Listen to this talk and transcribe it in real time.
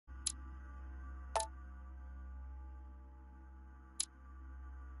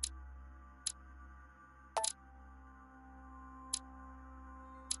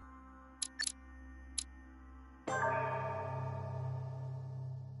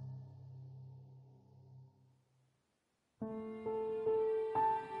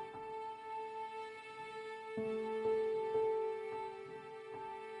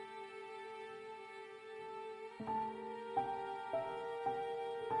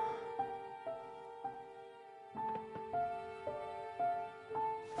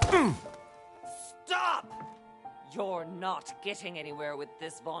Stop! You're not getting anywhere with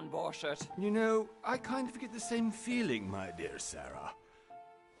this, von Borchert. You know, I kind of get the same feeling, my dear Sarah.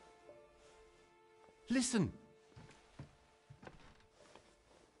 Listen.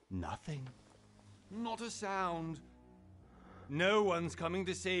 Nothing. Not a sound. No one's coming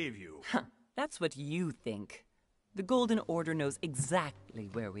to save you. That's what you think. The Golden Order knows exactly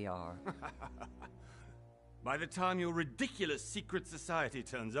where we are. By the time your ridiculous secret society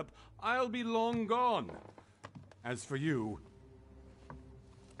turns up, I'll be long gone. As for you,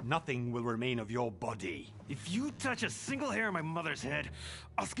 nothing will remain of your body. If you touch a single hair on my mother's head,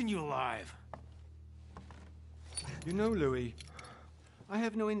 I'll skin you alive. You know, Louis, I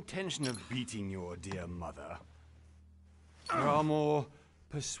have no intention of beating your dear mother. There are more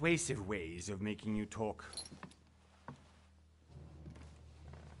persuasive ways of making you talk.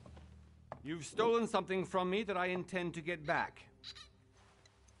 You've stolen something from me that I intend to get back.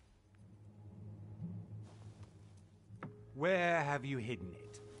 Where have you hidden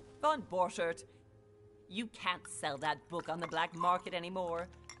it? Von Borchert, you can't sell that book on the black market anymore.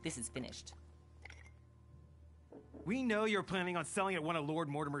 This is finished. We know you're planning on selling at one of Lord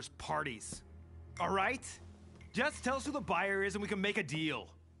Mortimer's parties. All right? Just tell us who the buyer is and we can make a deal.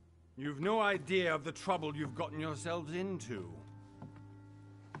 You've no idea of the trouble you've gotten yourselves into.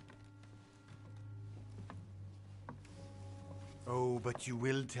 Oh, but you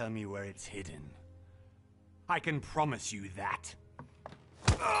will tell me where it's hidden. I can promise you that.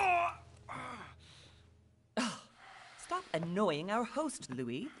 Stop annoying our host,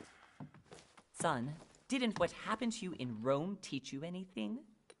 Louis. Son, didn't what happened to you in Rome teach you anything?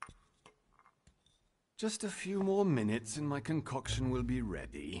 Just a few more minutes and my concoction will be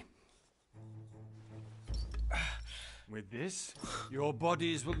ready. With this, your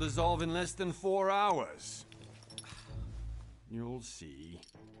bodies will dissolve in less than 4 hours. You'll see.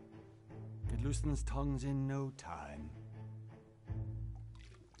 It loosens tongues in no time.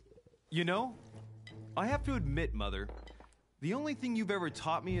 You know, I have to admit, Mother, the only thing you've ever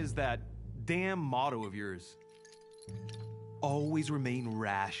taught me is that damn motto of yours. Always remain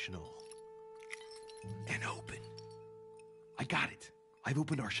rational. And open. I got it. I've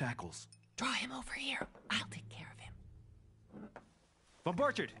opened our shackles. Draw him over here. I'll take care of him. Von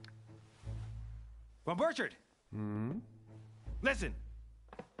Borchert! Von Borchert! Listen.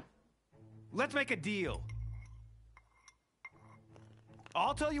 Let's make a deal.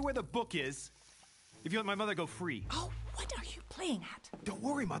 I'll tell you where the book is if you let my mother go free. Oh, what are you playing at? Don't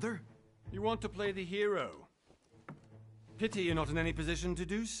worry, Mother. You want to play the hero. Pity you're not in any position to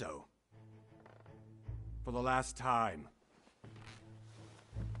do so. For the last time.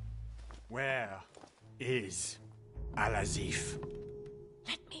 Where is Al-Azif?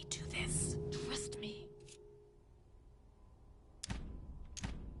 Let me do this. Trust me.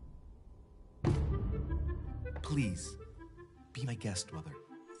 Please, be my guest, Mother.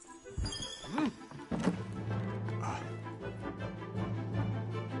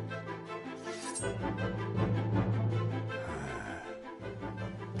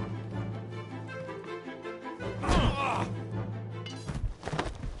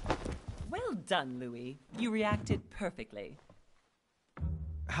 Well done, Louis. You reacted perfectly.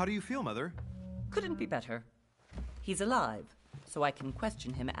 How do you feel, Mother? Couldn't be better. He's alive, so I can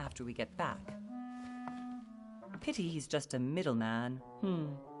question him after we get back. Pity he's just a middleman.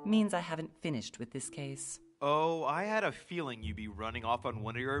 Means I haven't finished with this case. Oh, I had a feeling you'd be running off on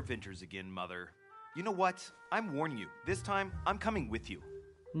one of your adventures again, Mother. You know what? I'm warning you. This time, I'm coming with you.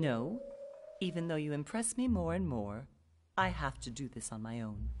 No. Even though you impress me more and more, I have to do this on my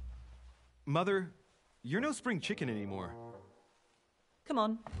own. Mother, you're no spring chicken anymore. Come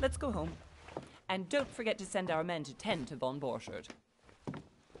on, let's go home. And don't forget to send our men to tend to von Borchert.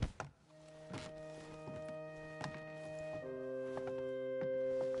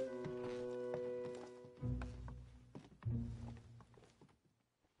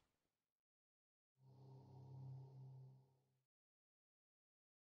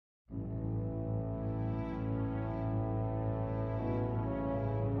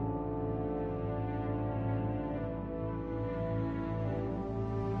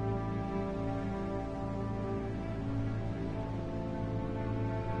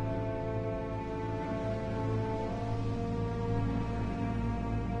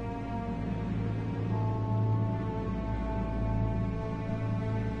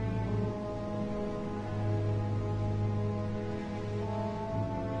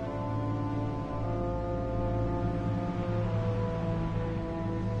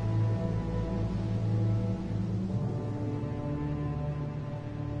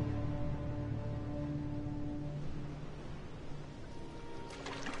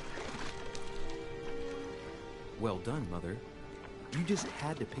 Well done, Mother. You just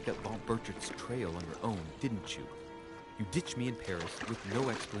had to pick up Von Burchart's trail on your own, didn't you? You ditched me in Paris with no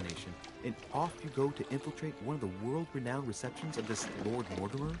explanation, and off you go to infiltrate one of the world-renowned receptions of this Lord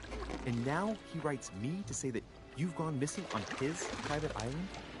Mortimer? And now he writes me to say that you've gone missing on his private island?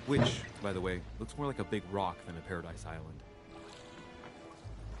 Which, by the way, looks more like a big rock than a paradise island.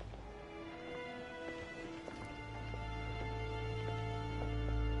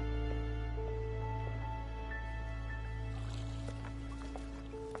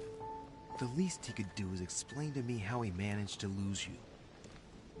 The least he could do is explain to me how he managed to lose you.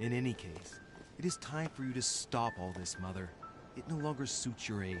 In any case, it is time for you to stop all this, Mother. It no longer suits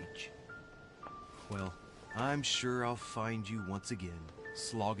your age. Well, I'm sure I'll find you once again,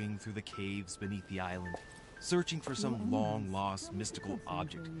 slogging through the caves beneath the island, searching for some long-lost mystical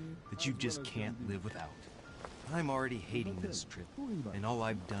object that you just can't live without. I'm already hating this trip, and all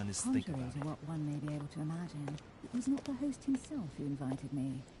I've done is think Contrary about to it. what one may be able to imagine, it was not the host himself who invited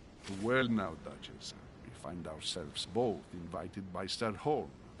me. Well now, Duchess, we find ourselves both invited by Sir Holm.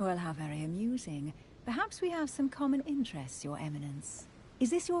 Well, how very amusing. Perhaps we have some common interests, Your Eminence. Is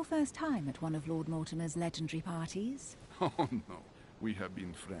this your first time at one of Lord Mortimer's legendary parties? Oh no, we have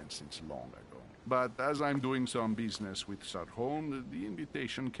been friends since long ago. But as I'm doing some business with Sir Holm, the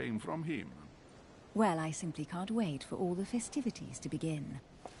invitation came from him. Well, I simply can't wait for all the festivities to begin.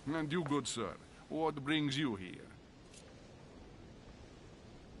 And you, good sir, what brings you here?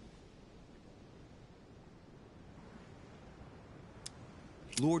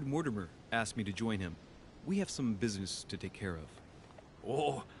 Lord Mortimer asked me to join him. We have some business to take care of.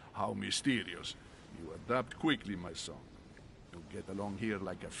 Oh, how mysterious. You adapt quickly, my son. You get along here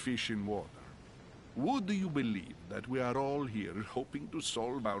like a fish in water. Would you believe that we are all here hoping to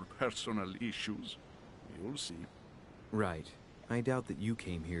solve our personal issues? You'll see. Right. I doubt that you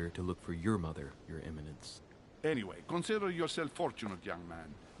came here to look for your mother, Your Eminence. Anyway, consider yourself fortunate, young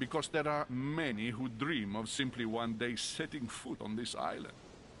man, because there are many who dream of simply one day setting foot on this island.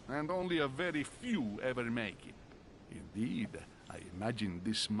 And only a very few ever make it. Indeed, I imagine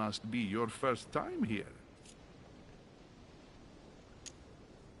this must be your first time here.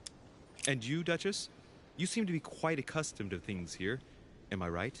 And you, Duchess? You seem to be quite accustomed to things here. Am I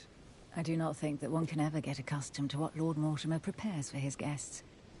right? I do not think that one can ever get accustomed to what Lord Mortimer prepares for his guests.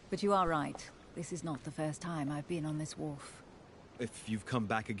 But you are right. This is not the first time I've been on this wharf. If you've come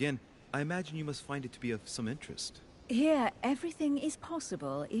back again, I imagine you must find it to be of some interest. Here, everything is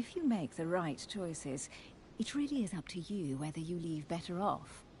possible if you make the right choices. It really is up to you whether you leave better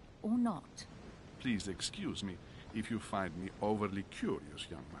off or not. Please excuse me if you find me overly curious,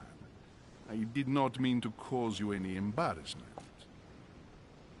 young man. I did not mean to cause you any embarrassment.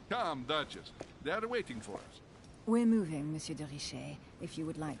 Come, Duchess. They are waiting for us. We're moving, Monsieur de Richet, if you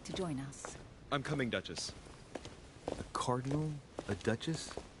would like to join us. I'm coming, Duchess. A cardinal? A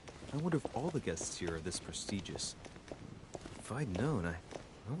duchess? I wonder if all the guests here are this prestigious. If I'd known, I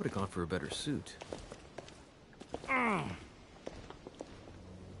would have gone for a better suit. Are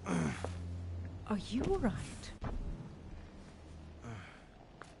you all right?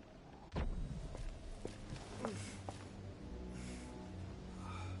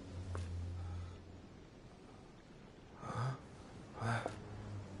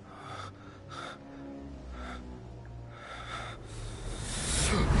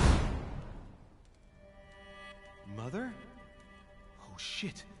 Mother? Oh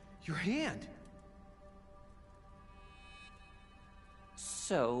shit, your hand!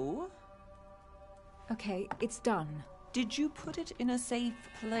 So, Okay, it's done. did you put it in a safe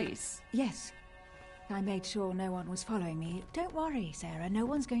place? Yes. I made sure no one was following me. Don't worry, Sarah. No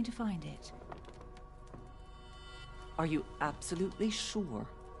one's going to find it. Are you absolutely sure?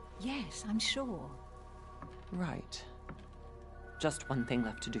 Yes, I'm sure. Right. Just one thing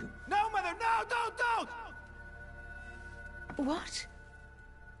left to do. No, Mother, no, don't! What?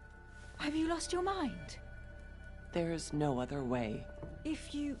 Have you lost your mind? There's no other way.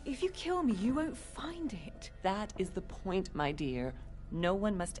 If you kill me, you won't find it. That is the point, my dear. No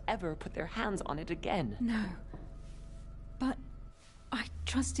one must ever put their hands on it again. No. But I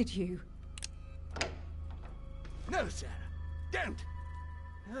trusted you. No, Sarah. Don't.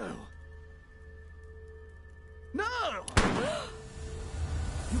 No. No!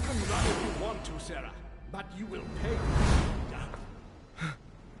 You can run if you want to, Sarah, but you will pay.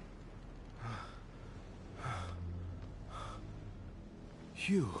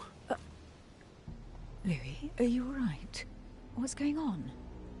 Hugh. Louis, are you all right? What's going on?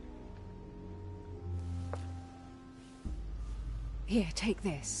 Here, take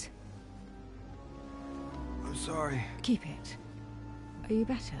this. I'm sorry. Keep it. Are you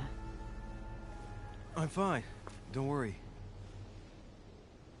better? I'm fine. Don't worry.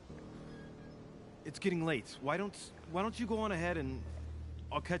 It's getting late. Why don't you go on ahead and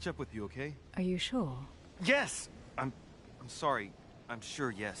I'll catch up with you, okay? Are you sure? Yes. I'm sorry. I'm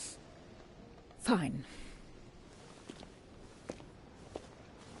sure, yes. Fine.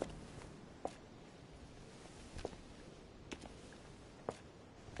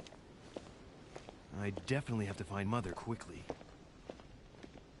 I definitely have to find Mother quickly.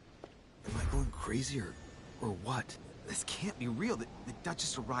 Am I going crazy or what? This can't be real. The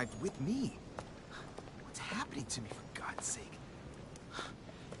Duchess arrived with me. What's happening to me, for God's sake? I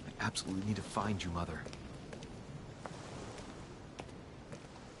absolutely need to find you, Mother.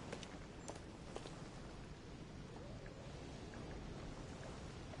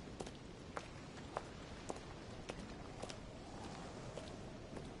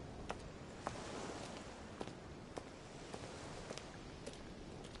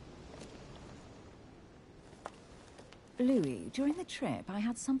 Louis, during the trip, I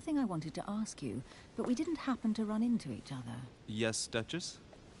had something I wanted to ask you, but we didn't happen to run into each other. Yes, Duchess?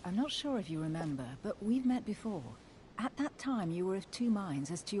 I'm not sure if you remember, but we've met before. At that time, you were of two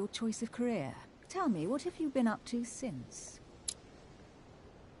minds as to your choice of career. Tell me, what have you been up to since?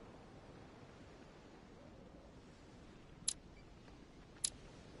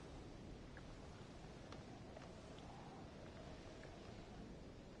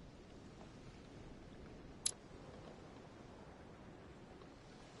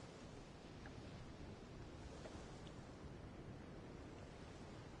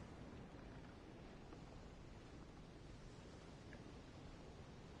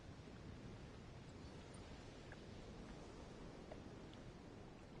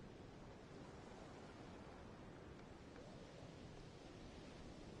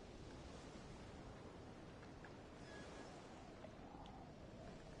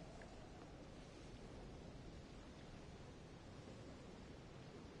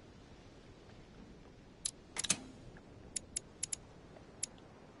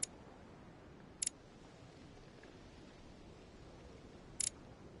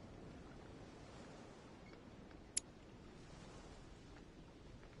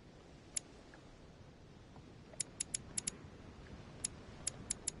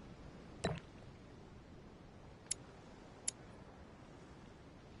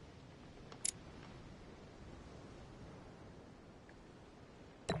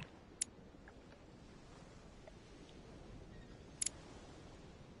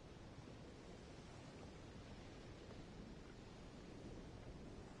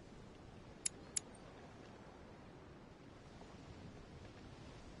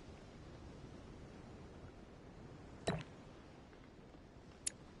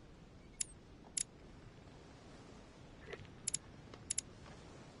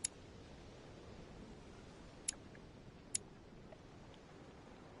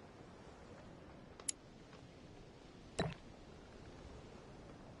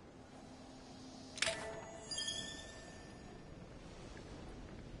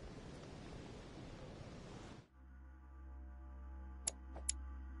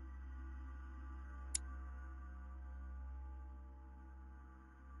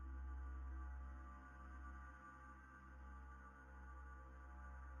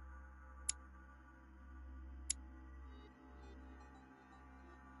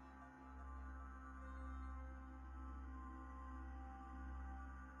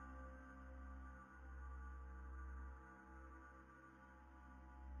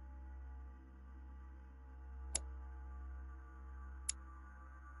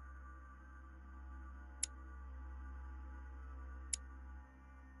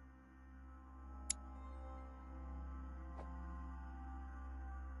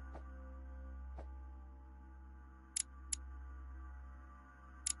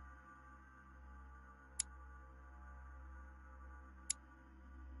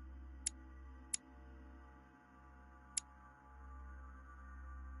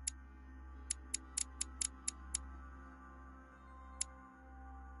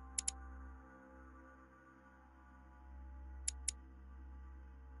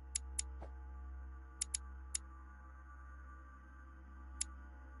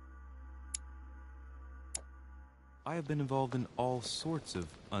 I have been involved in all sorts of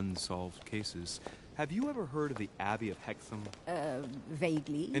unsolved cases. Have you ever heard of the Abbey of Hexham?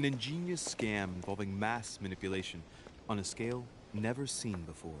 Vaguely. An ingenious scam involving mass manipulation on a scale never seen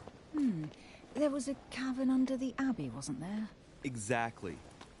before. There was a cavern under the abbey, wasn't there? Exactly.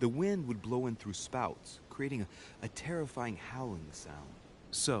 The wind would blow in through spouts, creating a terrifying howling sound.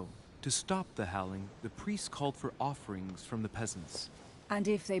 So, to stop the howling, the priests called for offerings from the peasants. And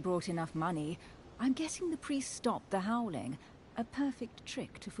if they brought enough money, I'm guessing the priest stopped the howling. A perfect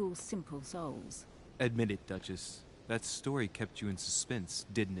trick to fool simple souls. Admit it, Duchess. That story kept you in suspense,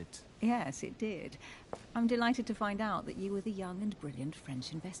 didn't it? Yes, it did. I'm delighted to find out that you were the young and brilliant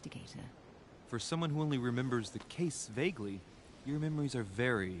French investigator. For someone who only remembers the case vaguely, your memories are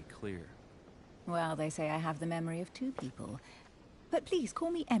very clear. Well, they say I have the memory of two people. But please, call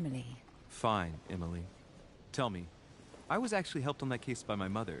me Emily. Fine, Emily. Tell me, I was actually helped on that case by my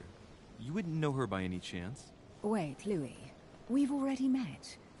mother. You wouldn't know her by any chance? Wait, Louis. We've already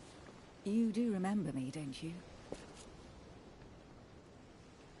met. You do remember me, don't you?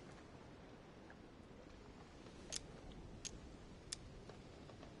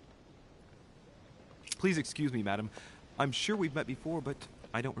 Please excuse me, madam. I'm sure we've met before, but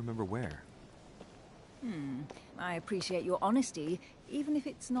I don't remember where. I appreciate your honesty, even if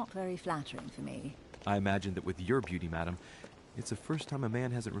it's not very flattering for me. I imagine that with your beauty, madam, it's the first time a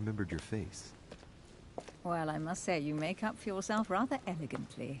man hasn't remembered your face. Well, I must say you make up for yourself rather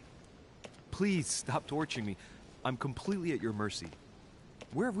elegantly. Please stop torturing me. I'm completely at your mercy.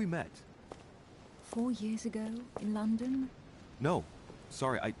 Where have we met? 4 years ago, in London? No.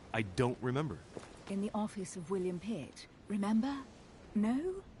 Sorry, I don't remember. In the office of William Pitt. Remember? No?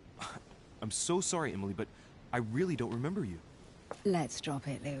 I'm so sorry, Emily, but I really don't remember you. Let's drop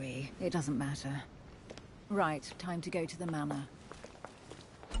it, Louis. It doesn't matter. Right, time to go to the manor.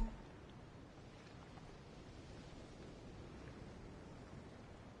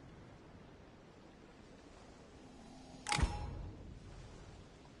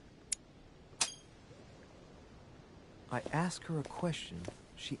 I ask her a question,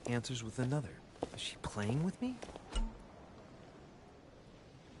 she answers with another. Is she playing with me?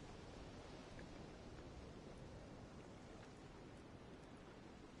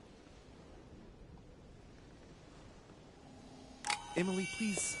 Emily,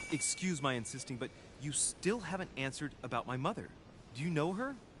 please excuse my insisting, but you still haven't answered about my mother. Do you know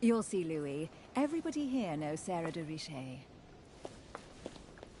her? You'll see, Louis. Everybody here knows Sarah de Richet.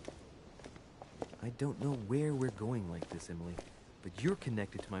 I don't know where we're going like this, Emily, but you're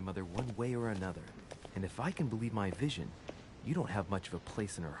connected to my mother one way or another. And if I can believe my vision, you don't have much of a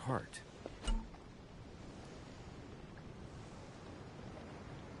place in her heart.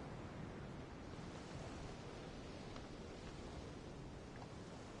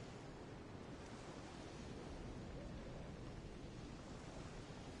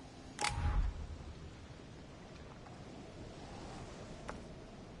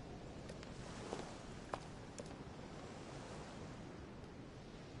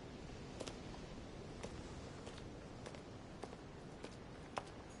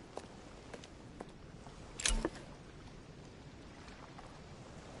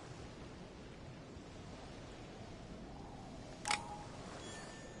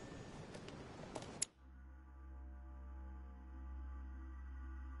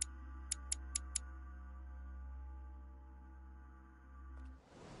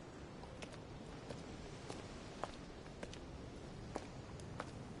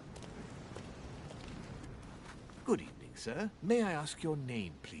 Good evening, sir. May I ask your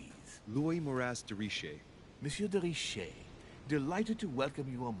name, please? Louis Moras de Richet. Monsieur de Richet. Delighted to welcome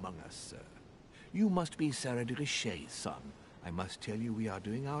you among us, sir. You must be Sarah de Richet's son. I must tell you we are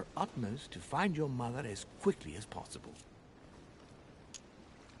doing our utmost to find your mother as quickly as possible.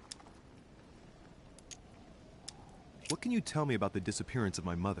 What can you tell me about the disappearance of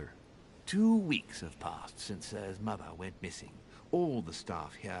my mother? 2 weeks have passed since Sir's mother went missing. All the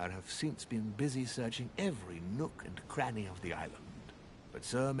staff here have since been busy searching every nook and cranny of the island. But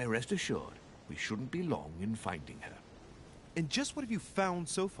Sir may rest assured, we shouldn't be long in finding her. And just what have you found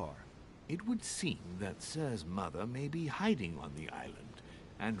so far? It would seem that Sir's mother may be hiding on the island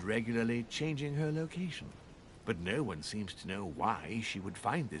and regularly changing her location. But no one seems to know why she would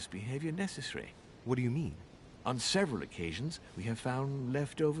find this behavior necessary. What do you mean? On several occasions, we have found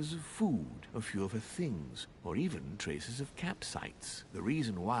leftovers of food, a few of her things, or even traces of campsites. The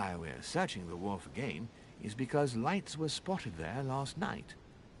reason why we're searching the wharf again is because lights were spotted there last night.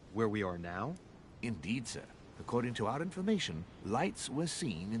 Where we are now? Indeed, sir. According to our information, lights were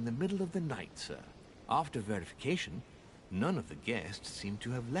seen in the middle of the night, sir. After verification, none of the guests seem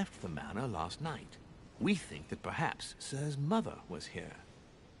to have left the manor last night. We think that perhaps Sir's mother was here.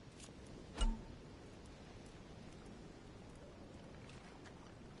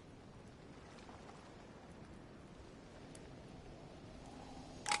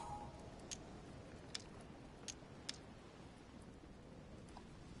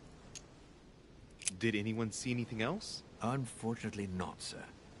 Did anyone see anything else? Unfortunately not, sir.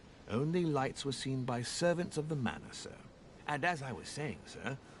 Only lights were seen by servants of the manor, sir. And as I was saying,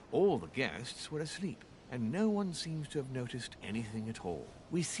 sir, All the guests were asleep, and no one seems to have noticed anything at all.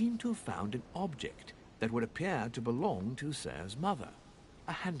 We seem to have found an object that would appear to belong to Sir's mother.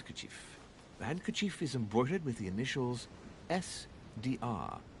 A handkerchief. The handkerchief is embroidered with the initials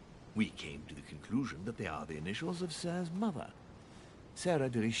SDR. We came to the conclusion that they are the initials of Sir's mother, Sarah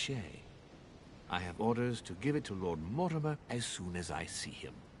de Richet. I have orders to give it to Lord Mortimer as soon as I see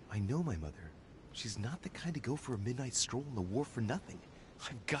him. I know my mother. She's not the kind to go for a midnight stroll on the wharf for nothing.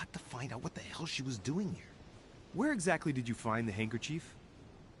 I've got to find out what the hell she was doing here. Where exactly did you find the handkerchief?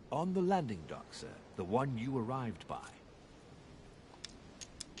 On the landing dock, sir. The one you arrived by.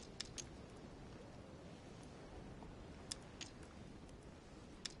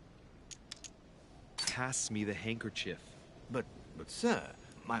 Pass me the handkerchief. But sir,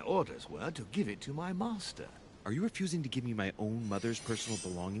 my orders were to give it to my master. Are you refusing to give me my own mother's personal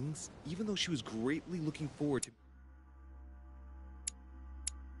belongings, even though she was greatly looking forward to...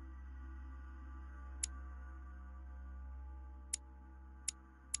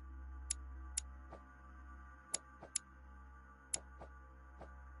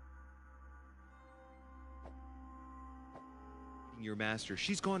 your master?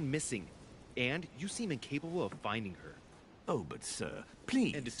 She's gone missing, and you seem incapable of finding her. Oh, but sir,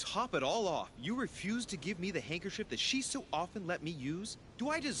 please. And to top it all off, you refuse to give me the handkerchief that she so often let me use? Do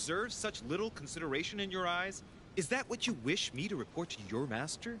I deserve such little consideration in your eyes? Is that what you wish me to report to your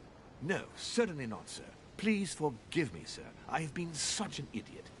master? No, certainly not, sir. Please forgive me, sir. I have been such an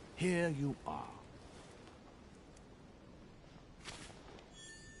idiot. Here you are.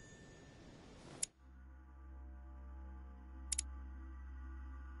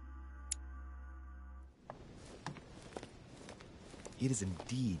 It is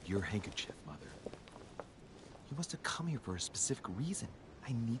indeed your handkerchief, Mother. You must have come here for a specific reason.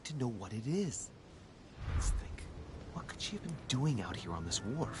 I need to know what it is. Let's think. What could she have been doing out here on this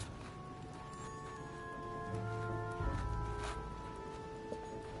wharf?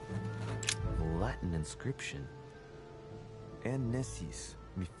 Latin inscription. En nessis,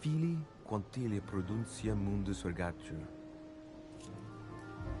 mi fili quantilia produncia mundus ergatur.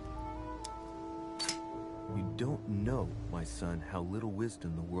 You don't know, my son, how little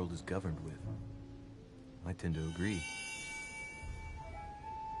wisdom the world is governed with. I tend to agree.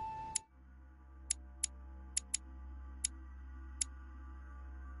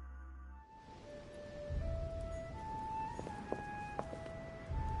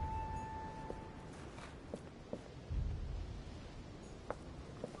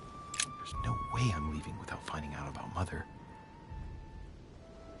 There's no way I'm leaving without finding out about Mother.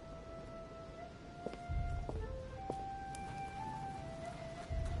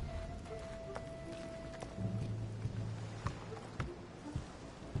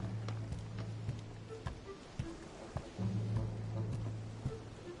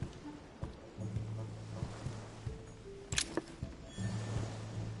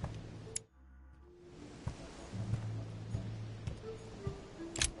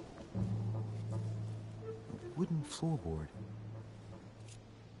 Wooden floorboard.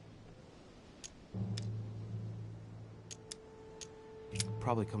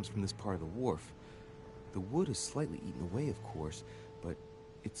 Probably comes from this part of the wharf. The wood is slightly eaten away, of course, but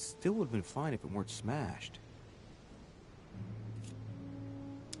it still would have been fine if it weren't smashed.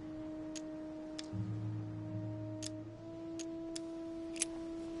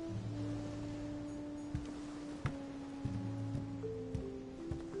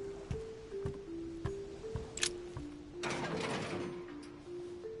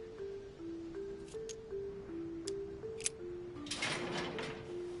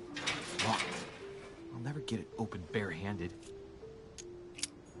 Get it open barehanded.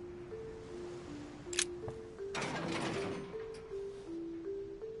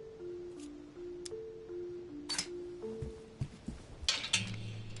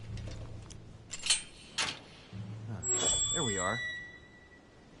 There we are.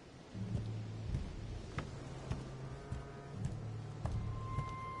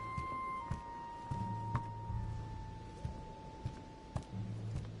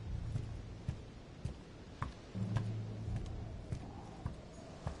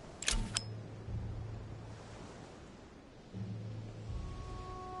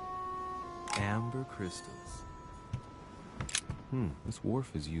 Amber crystals. This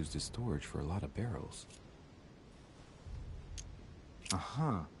wharf is used as storage for a lot of barrels.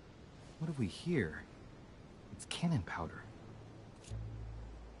 Uh-huh. What have we here? It's cannon powder.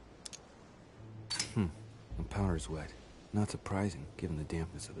 The powder's wet. Not surprising, given the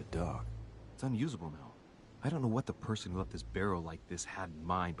dampness of the dock. It's unusable now. I don't know what the person who left this barrel like this had in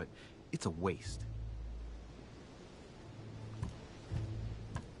mind, but it's a waste.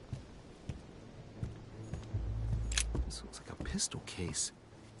 This looks like a pistol case,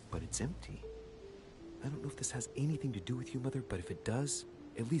 but it's empty. I don't know if this has anything to do with you, Mother, but if it does,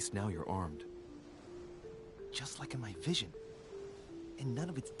 at least now you're armed. Just like in my vision. And none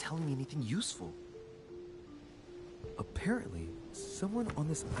of it's telling me anything useful. Apparently, someone on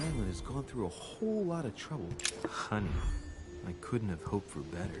this island has gone through a whole lot of trouble. Honey, I couldn't have hoped for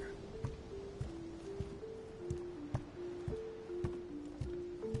better.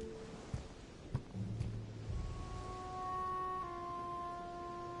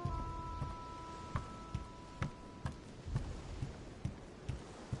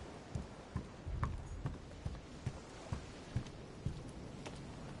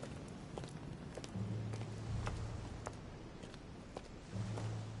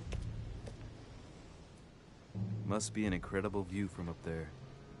 Must be an incredible view from up there.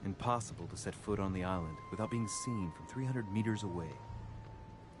 Impossible to set foot on the island without being seen from 300 meters away.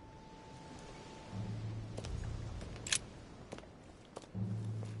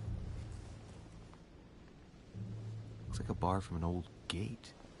 Looks like a bar from an old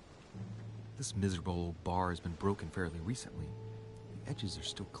gate. This miserable old bar has been broken fairly recently. The edges are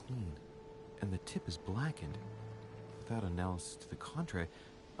still clean, and the tip is blackened. Without analysis to the contrary,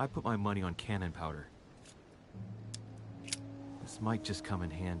 I put my money on cannon powder. This might just come in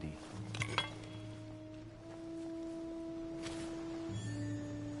handy.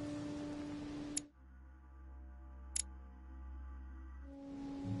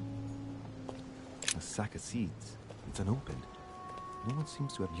 A sack of seeds. It's unopened. No one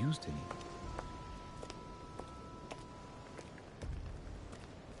seems to have used any.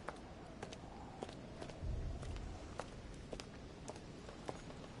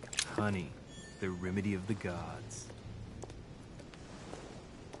 Honey, the remedy of the gods.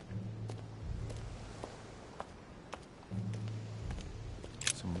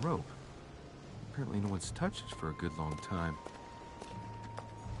 Some rope. Apparently no one's touched it for a good long time.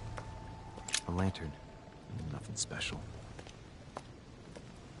 A lantern. Nothing special.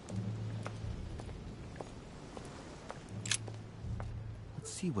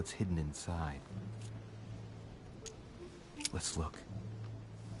 Let's see what's hidden inside. Let's look.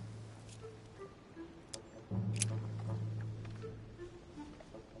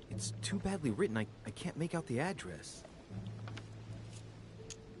 It's too badly written, I can't make out the address.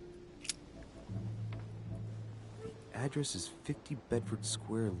 The address is 50 Bedford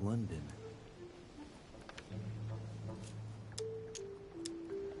Square, London.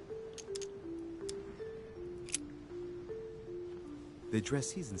 The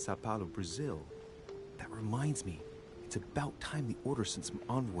addressee's in Sao Paulo, Brazil. That reminds me, it's about time the Order sent some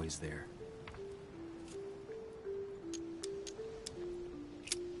envoys there.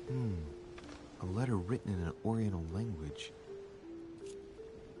 A letter written in an Oriental language.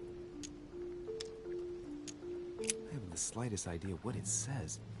 I haven't the slightest idea what it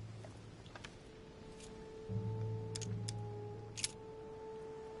says.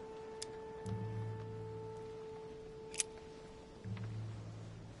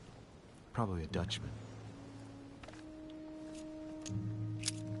 Probably a Dutchman.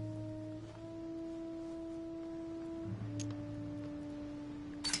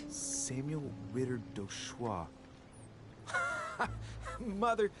 Samuel Ritter Dauchois.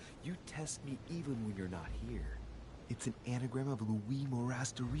 Mother, you test me even when you're not here. It's an anagram of Louis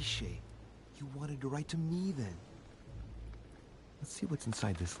Moras de Riche. You wanted to write to me then. Let's see what's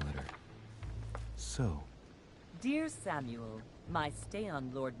inside this letter. So, Dear Samuel, my stay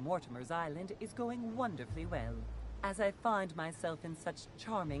on Lord Mortimer's island is going wonderfully well. As I find myself in such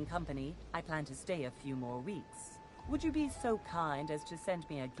charming company, I plan to stay a few more weeks. Would you be so kind as to send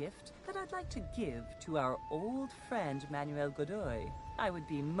me a gift that I'd like to give to our old friend Manuel Godoy? I would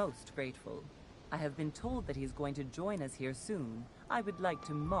be most grateful. I have been told that he's going to join us here soon. I would like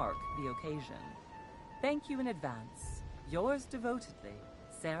to mark the occasion. Thank you in advance. Yours devotedly,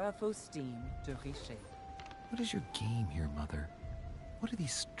 Sarah Faustine de Riche. what is your game here, Mother? What are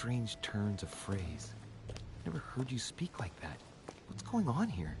these strange turns of phrase? Never heard you speak like that. What's going on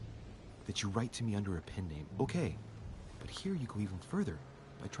here? That you write to me under a pen name, okay. But here you go even further,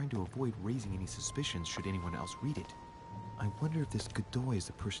 by trying to avoid raising any suspicions should anyone else read it. I wonder if this Godoy is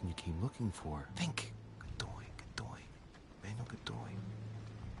the person you came looking for. Think. Godoy. Manuel Godoy.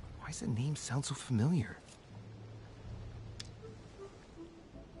 Why does the name sound so familiar?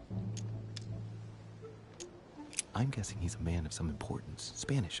 I'm guessing he's a man of some importance.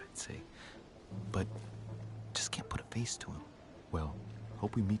 Spanish, I'd say. But just can't put a face to him. Well,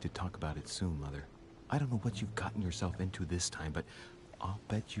 hope we meet to talk about it soon, Mother. I don't know what you've gotten yourself into this time, but I'll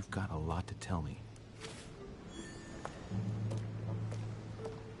bet you've got a lot to tell me.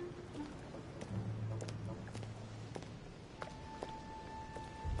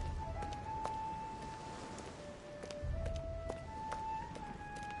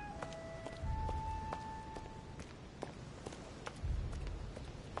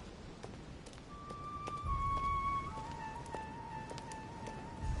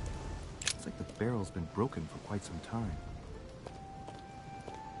 barrel's been broken for quite some time.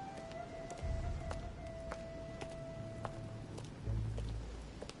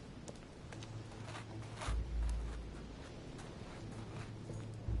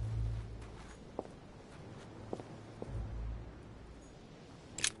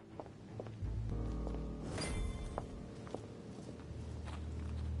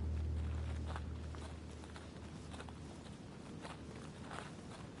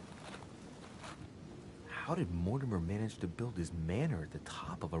 How did Mortimer manage to build his manor at the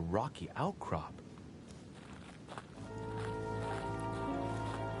top of a rocky outcrop?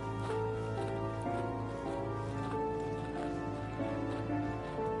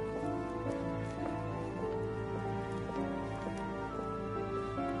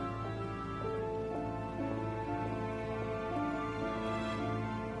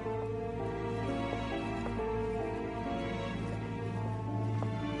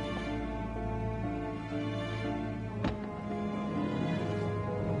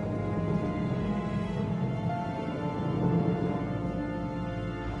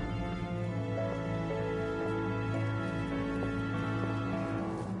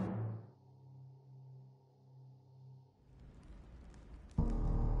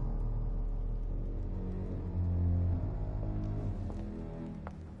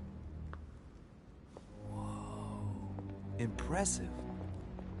 Impressive.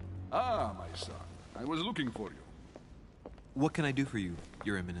 Ah, my son. I was looking for you. What can I do for you,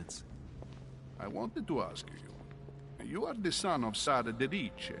 Your Eminence? I wanted to ask you. You are the son of Sara de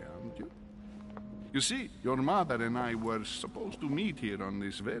Riche, aren't you? You see, your mother and I were supposed to meet here on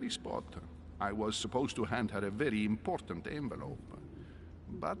this very spot. I was supposed to hand her a very important envelope.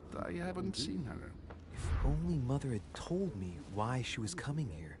 But I haven't seen her. If only Mother had told me why she was coming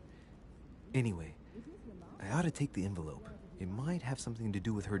here. Anyway, I ought to take the envelope. It might have something to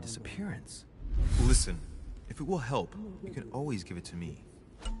do with her disappearance. Listen, if it will help, you can always give it to me.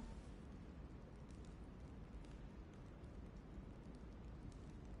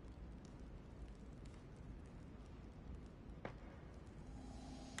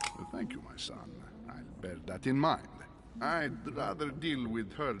 Well, thank you, my son. I'll bear that in mind. I'd rather deal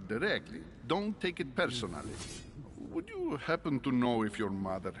with her directly. Don't take it personally. Would you happen to know if your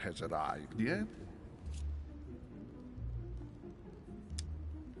mother has arrived yet?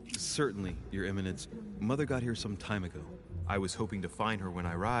 Certainly, Your Eminence. Mother got here some time ago. I was hoping to find her when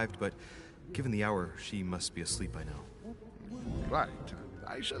I arrived, but given the hour, she must be asleep by now. Right.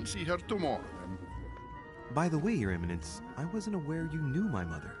 I shall see her tomorrow, then. By the way, Your Eminence, I wasn't aware you knew my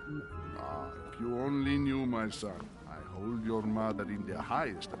mother. Ah, if you only knew, my son. I hold your mother in the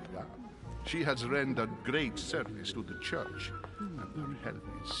highest regard. She has rendered great service to the church, and her help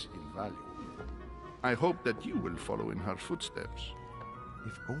is invaluable. I hope that you will follow in her footsteps.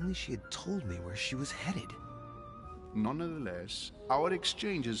 If only she had told me where she was headed. Nonetheless, our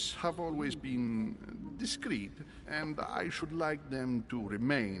exchanges have always been discreet, and I should like them to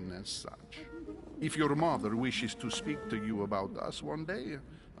remain as such. If your mother wishes to speak to you about us one day,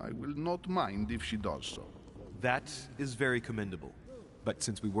 I will not mind if she does so. That is very commendable. But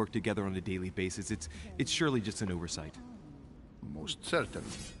since we work together on a daily basis, it's surely just an oversight. Most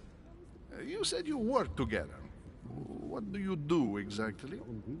certainly. You said you work together. What do you do exactly?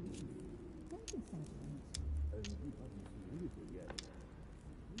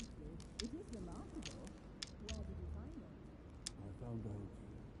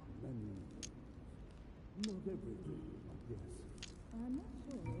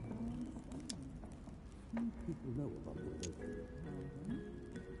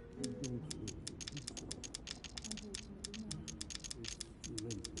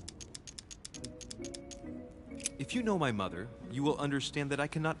 If you know my mother, you will understand that I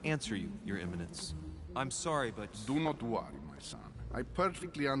cannot answer you, Your Eminence. I'm sorry, but... Do not worry, my son. I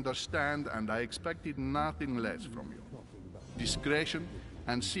perfectly understand, and I expected nothing less from you. Discretion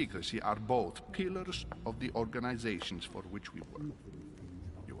and secrecy are both pillars of the organizations for which we work.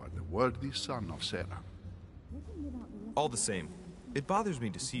 You are the worthy son of Sarah. All the same, it bothers me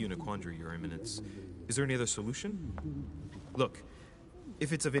to see you in a quandary, Your Eminence. Is there any other solution? Look,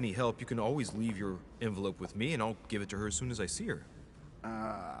 if it's of any help, you can always leave your envelope with me, and I'll give it to her as soon as I see her.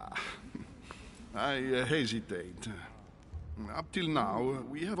 I hesitate. Up till now,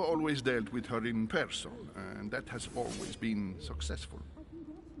 we have always dealt with her in person, and that has always been successful.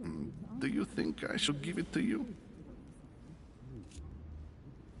 Do you think I should give it to you?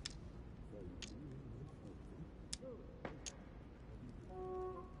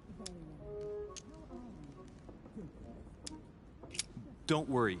 Don't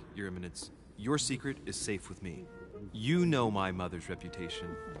worry, Your Eminence. Your secret is safe with me. You know my mother's reputation.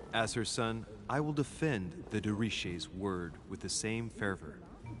 As her son, I will defend the de Richet's word with the same fervor.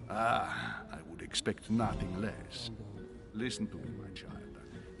 Ah, I would expect nothing less. Listen to me, my child.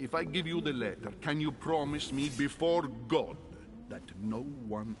 If I give you the letter, can you promise me before God that no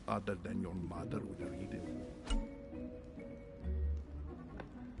one other than your mother will read it?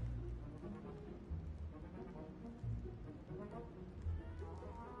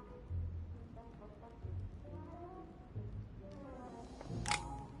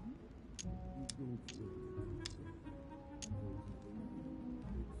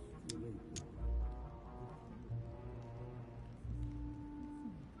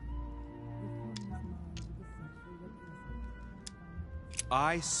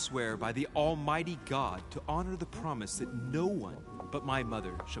 I swear by the Almighty God to honor the promise that no one but my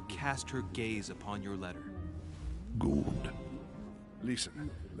mother shall cast her gaze upon your letter. Good. Listen,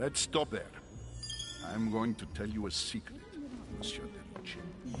 let's stop there. I'm going to tell you a secret, Monsieur de Ricci.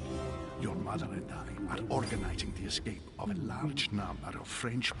 Your mother and I are organizing the escape of a large number of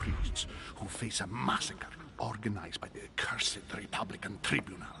French priests who face a massacre organized by the accursed Republican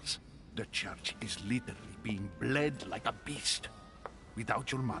tribunals. The church is literally being bled like a beast.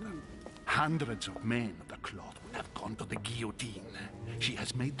 Without your mother, hundreds of men of the cloth would have gone to the guillotine. She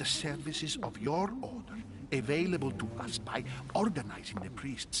has made the services of your order available to us by organizing the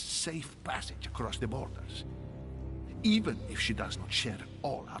priests' safe passage across the borders. Even if she does not share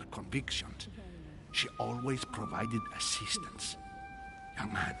all our convictions, she always provided assistance.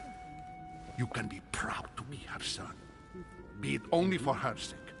 Young man, you can be proud to be her son. Be it only for her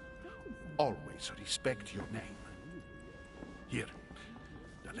sake. Always respect your name. Here,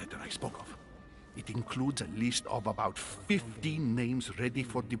 the letter I spoke of. It includes a list of about 15 names ready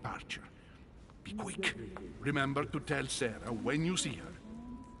for departure. Be quick. Remember to tell Sarah when you see her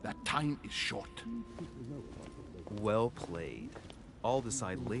that time is short. Well played. I'll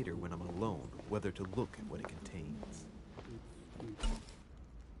decide later when I'm alone whether to look at what it contains.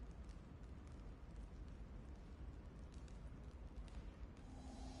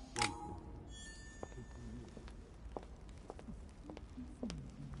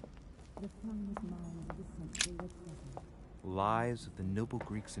 Lives of the Noble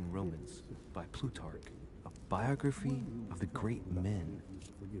Greeks and Romans by Plutarch, a biography of the great men.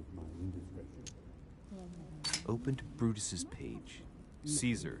 Open to Brutus's page.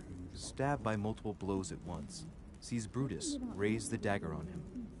 Caesar, stabbed by multiple blows at once, sees Brutus raise the dagger on him.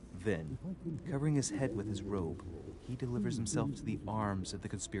 Then, covering his head with his robe, he delivers himself to the arms of the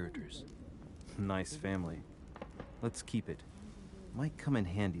conspirators. Nice family. Let's keep it. Might come in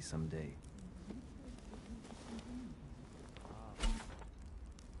handy someday.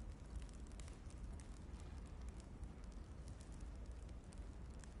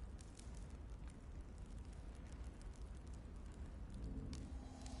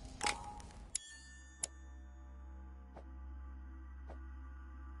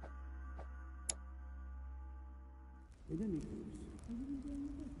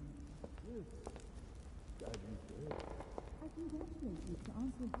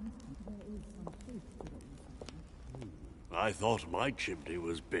 I thought my chimney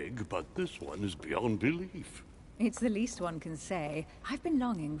was big, but this one is beyond belief. It's the least one can say. I've been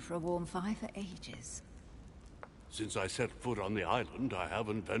longing for a warm fire for ages. Since I set foot on the island, I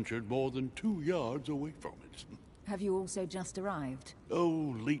haven't ventured more than 2 yards away from it. Have you also just arrived?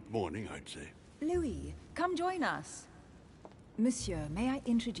 Oh, late morning, I'd say. Louis, come join us. Monsieur, may I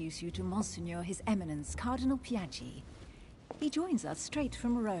introduce you to Monseigneur His Eminence, Cardinal Piaggi. He joins us straight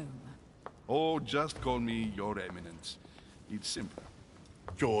from Rome. Oh, just call me Your Eminence. It's simpler.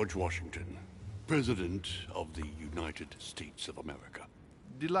 George Washington, President of the United States of America.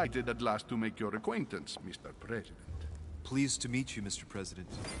 Delighted at last to make your acquaintance, Mr. President. Pleased to meet you, Mr. President.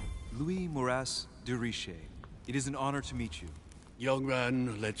 Louis Moras de Richet. It is an honor to meet you. Young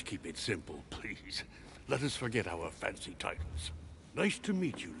man, let's keep it simple, please. Let us forget our fancy titles. Nice to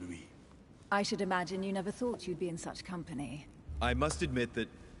meet you, Louis. I should imagine you never thought you'd be in such company. I must admit that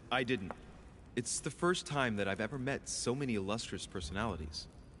I didn't. It's the first time that I've ever met so many illustrious personalities.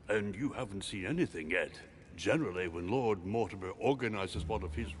 And you haven't seen anything yet. Generally, when Lord Mortimer organizes one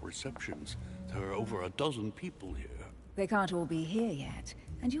of his receptions, there are over a dozen people here. They can't all be here yet,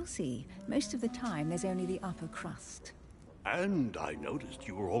 and you'll see, most of the time there's only the upper crust. And I noticed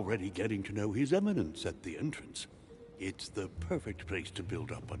you were already getting to know His Eminence at the entrance. It's the perfect place to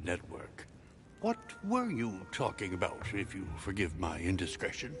build up a network. What were you talking about, if you'll forgive my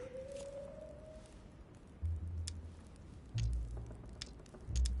indiscretion?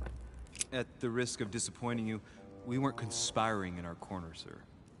 At the risk of disappointing you, we weren't conspiring in our corner, sir.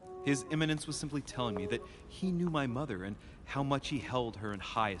 His Eminence was simply telling me that he knew my mother and how much he held her in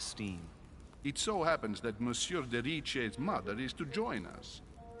high esteem. It so happens that Monsieur de Riche's mother is to join us.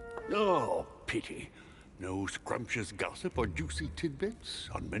 Oh, pity. No scrumptious gossip or juicy tidbits,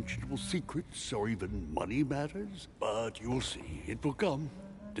 unmentionable secrets, or even money matters. But you'll see, it will come.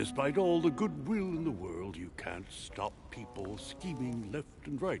 Despite all the goodwill in the world, you can't stop people scheming left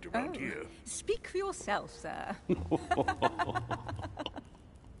and right around here. Speak for yourself, sir.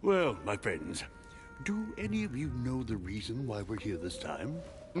 Well, my friends, do any of you know the reason why we're here this time?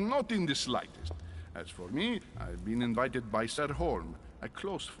 Not in the slightest. As for me, I've been invited by Sir Holm, a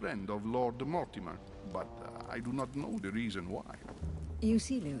close friend of Lord Mortimer, but I do not know the reason why. You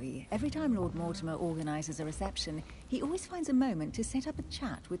see, Louis, every time Lord Mortimer organizes a reception, he always finds a moment to set up a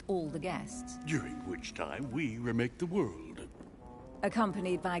chat with all the guests. During which time we remake the world.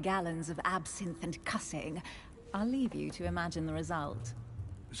 Accompanied by gallons of absinthe and cussing. I'll leave you to imagine the result.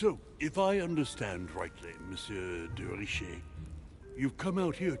 So, if I understand rightly, Monsieur de Richet, you've come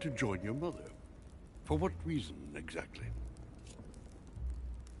out here to join your mother. For what reason, exactly?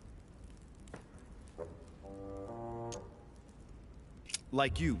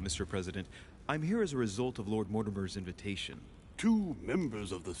 Like you, Mr. President, I'm here as a result of Lord Mortimer's invitation. 2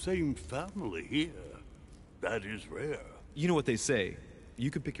 members of the same family here. That is rare. You know what they say. You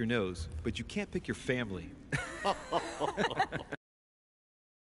can pick your nose, but you can't pick your family.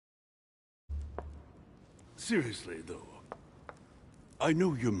 Seriously, though, I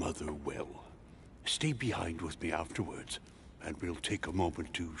know your mother well. Stay behind with me afterwards, and we'll take a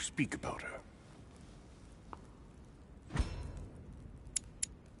moment to speak about her.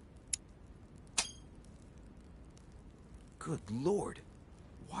 Good Lord.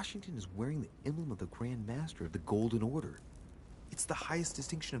 Washington is wearing the emblem of the Grand Master of the Golden Order. It's the highest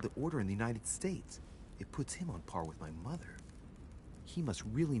distinction of the Order in the United States. It puts him on par with my mother. He must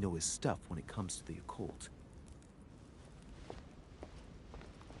really know his stuff when it comes to the occult.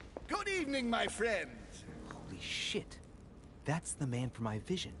 Good evening, my friends. Holy shit. That's the man for my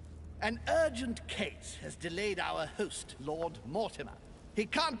vision. An urgent case has delayed our host, Lord Mortimer. He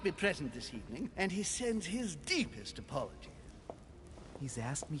can't be present this evening, and he sends his deepest apologies. He's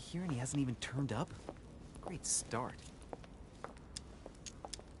asked me here and he hasn't even turned up? Great start.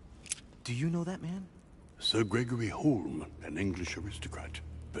 Do you know that man? Sir Gregory Holm, an English aristocrat.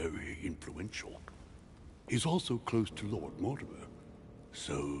 Very influential. He's also close to Lord Mortimer.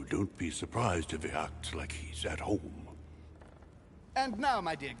 So don't be surprised if he acts like he's at home. And now,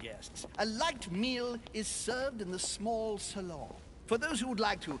 my dear guests, a light meal is served in the small salon. For those who would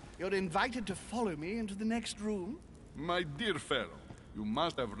like to, you're invited to follow me into the next room. My dear fellow, you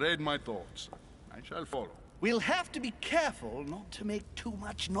must have read my thoughts. I shall follow. We'll have to be careful not to make too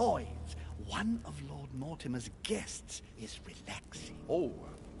much noise. One of Lord Mortimer's guests is relaxing. Oh,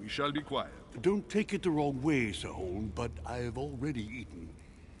 we shall be quiet. Don't take it the wrong way, Sir Holm, but I've already eaten.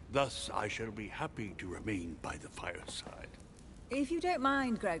 Thus, I shall be happy to remain by the fireside. If you don't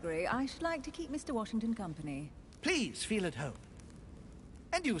mind, Gregory, I should like to keep Mr. Washington company. Please feel at home.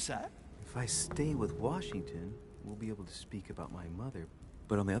 And you, sir? If I stay with Washington, we'll be able to speak about my mother.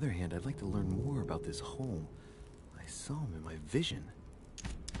 But on the other hand, I'd like to learn more about this Holm. I saw him in my vision.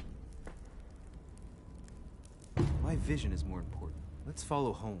 My vision is more important. Let's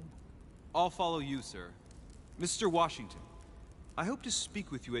follow Holm. I'll follow you, sir. Mr. Washington, I hope to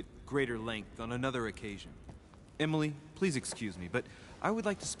speak with you at greater length on another occasion. Emily, please excuse me, but I would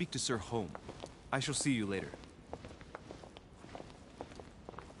like to speak to Sir Holm. I shall see you later.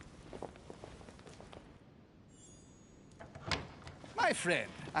 My friend,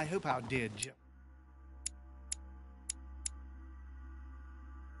 I hope our dear Jo...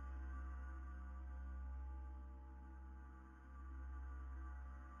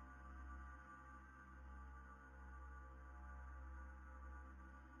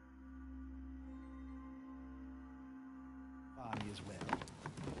 as well.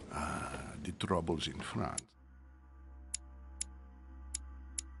 The troubles in France.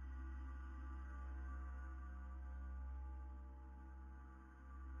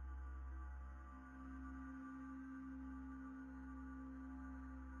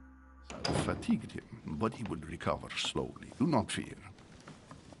 Fatigued him, but he will recover slowly. Do not fear.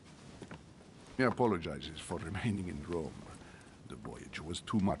 He apologizes for remaining in Rome. The voyage was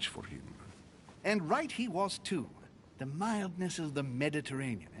too much for him. And right he was, too. The mildness of the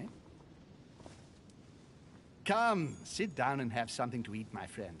Mediterranean, eh? Come, sit down and have something to eat, my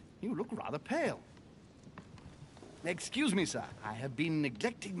friend. You look rather pale. Excuse me, sir. I have been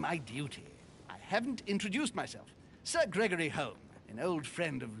neglecting my duty. I haven't introduced myself. Sir Gregory Holm, an old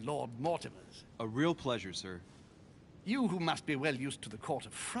friend of Lord Mortimer's. A real pleasure, sir. You who must be well used to the court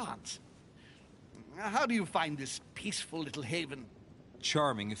of France. How do you find this peaceful little haven?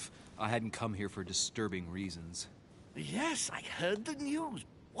 Charming, if I hadn't come here for disturbing reasons. Yes, I heard the news.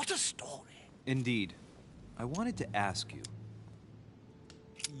 What a story. Indeed. I wanted to ask you.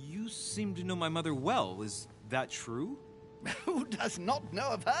 You seem to know my mother well. Is that true? Who does not know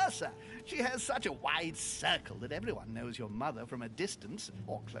of her, sir? She has such a wide circle that everyone knows your mother from a distance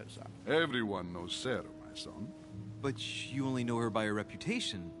or closer. Everyone knows Sarah, my son. But you only know her by her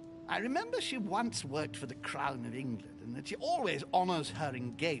reputation. I remember she once worked for the Crown of England and that she always honors her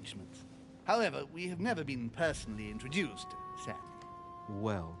engagements. However, we have never been personally introduced, sadly.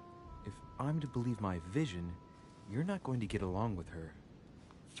 Well, if I'm to believe my vision, you're not going to get along with her.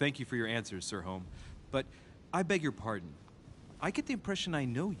 Thank you for your answers, Sir Home. But I beg your pardon. I get the impression I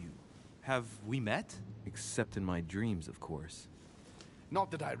know you. Have we met? Except in my dreams, of course.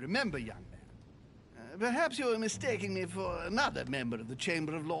 Not that I remember, young man. Perhaps you are mistaking me for another member of the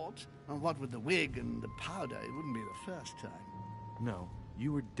Chamber of Lords. What with the wig and the powder, it wouldn't be the first time. No,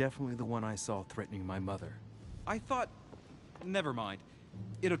 you were definitely the one I saw threatening my mother. I thought... Never mind.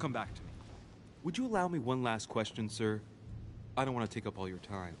 It'll come back to me. Would you allow me one last question, sir? I don't want to take up all your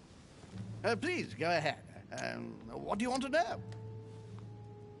time. Please, go ahead. What do you want to know?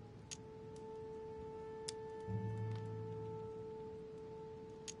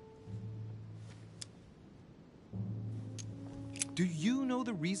 Do you know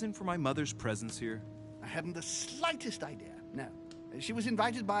the reason for my mother's presence here? I haven't the slightest idea, no. She was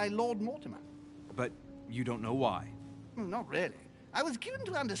invited by Lord Mortimer. But you don't know why? Not really. I was given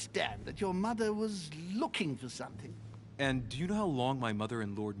to understand that your mother was looking for something. And do you know how long my mother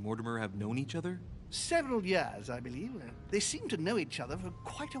and Lord Mortimer have known each other? Several years, I believe. They seemed to know each other for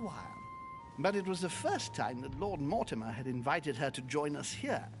quite a while. But it was the first time that Lord Mortimer had invited her to join us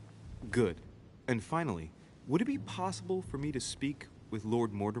here. Good. And finally, would it be possible for me to speak with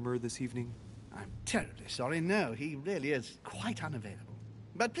Lord Mortimer this evening? I'm terribly sorry, no. He really is quite unavailable.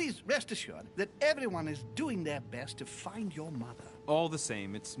 But please rest assured that everyone is doing their best to find your mother. All the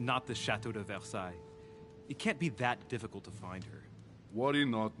same, it's not the Chateau de Versailles. It can't be that difficult to find her. Worry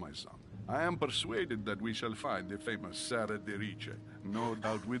not, my son. I am persuaded that we shall find the famous Sarah de Riche. No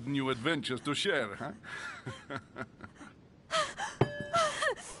doubt with new adventures to share, huh?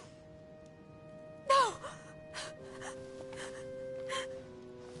 No!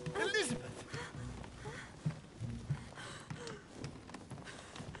 Elizabeth!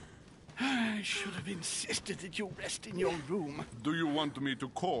 I should have insisted that you rest in your room. Do you want me to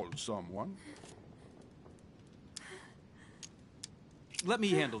call someone? Let me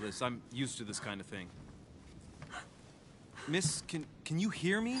handle this. I'm used to this kind of thing. Miss, can you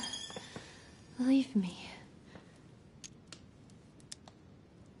hear me? Leave me.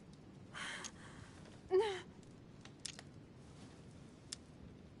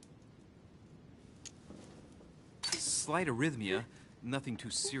 Slight arrhythmia, nothing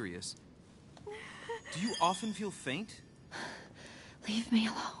too serious. Do you often feel faint? Leave me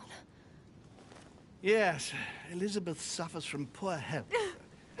alone. Yes, Elizabeth suffers from poor health.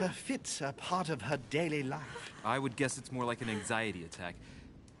 Her fits are part of her daily life. I would guess it's more like an anxiety attack,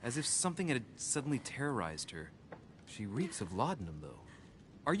 as if something had suddenly terrorized her. She reeks of laudanum, though.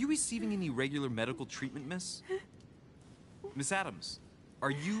 Are you receiving any regular medical treatment, miss? Miss Adams, are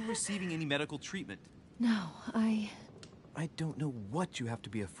you receiving any medical treatment? No, I don't know what you have to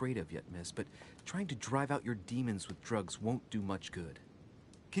be afraid of yet, miss, but trying to drive out your demons with drugs won't do much good.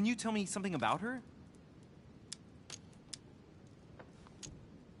 Can you tell me something about her?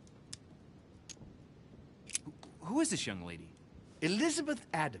 Who is this young lady? Elizabeth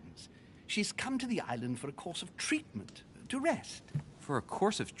Adams. She's come to the island for a course of treatment, to rest. For a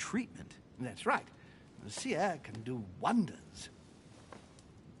course of treatment? That's right. The sea air can do wonders.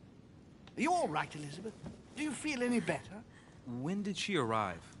 Are you all right, Elizabeth? Do you feel any better? When did she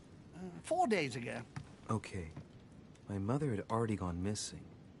arrive? 4 days ago. Okay. My mother had already gone missing.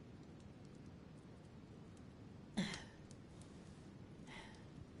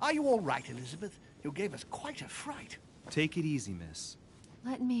 Are you all right, Elizabeth? You gave us quite a fright. Take it easy, miss.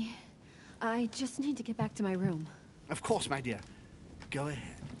 let me. I just need to get back to my room. Of course, my dear. Go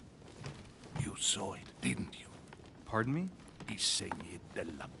ahead. You saw it, didn't you? Pardon me? I segni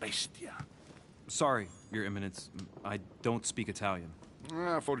della bestia. Sorry, Your Eminence. I don't speak Italian.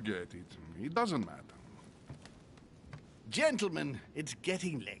 Forget it. It doesn't matter. Gentlemen, it's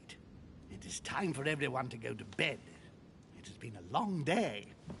getting late. It is time for everyone to go to bed. It has been a long day.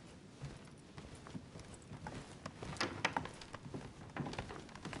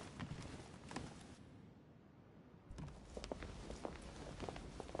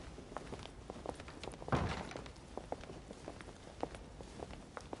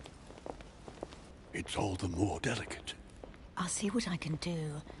 It's all the more delicate. I'll see what I can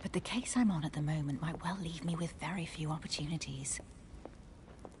do, but the case I'm on at the moment might well leave me with very few opportunities.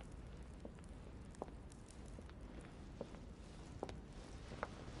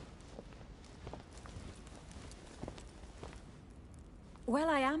 Well,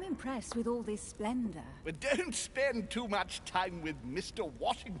 I am impressed with all this splendor. But don't spend too much time with Mr.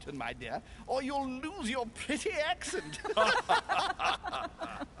 Washington, my dear, or you'll lose your pretty accent.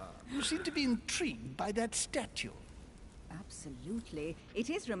 You seem to be intrigued by that statue. Absolutely. It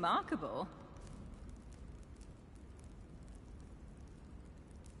is remarkable.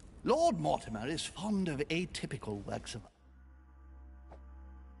 Lord Mortimer is fond of atypical works of art.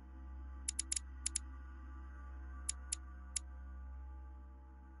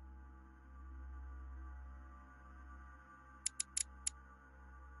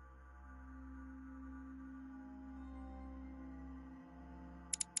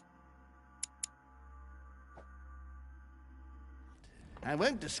 I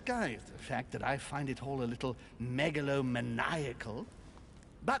won't disguise the fact that I find it all a little megalomaniacal.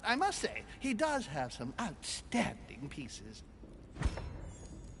 But I must say, he does have some outstanding pieces.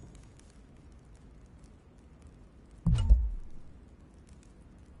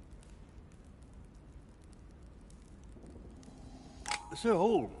 Sir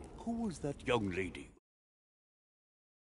Holm, who was that young lady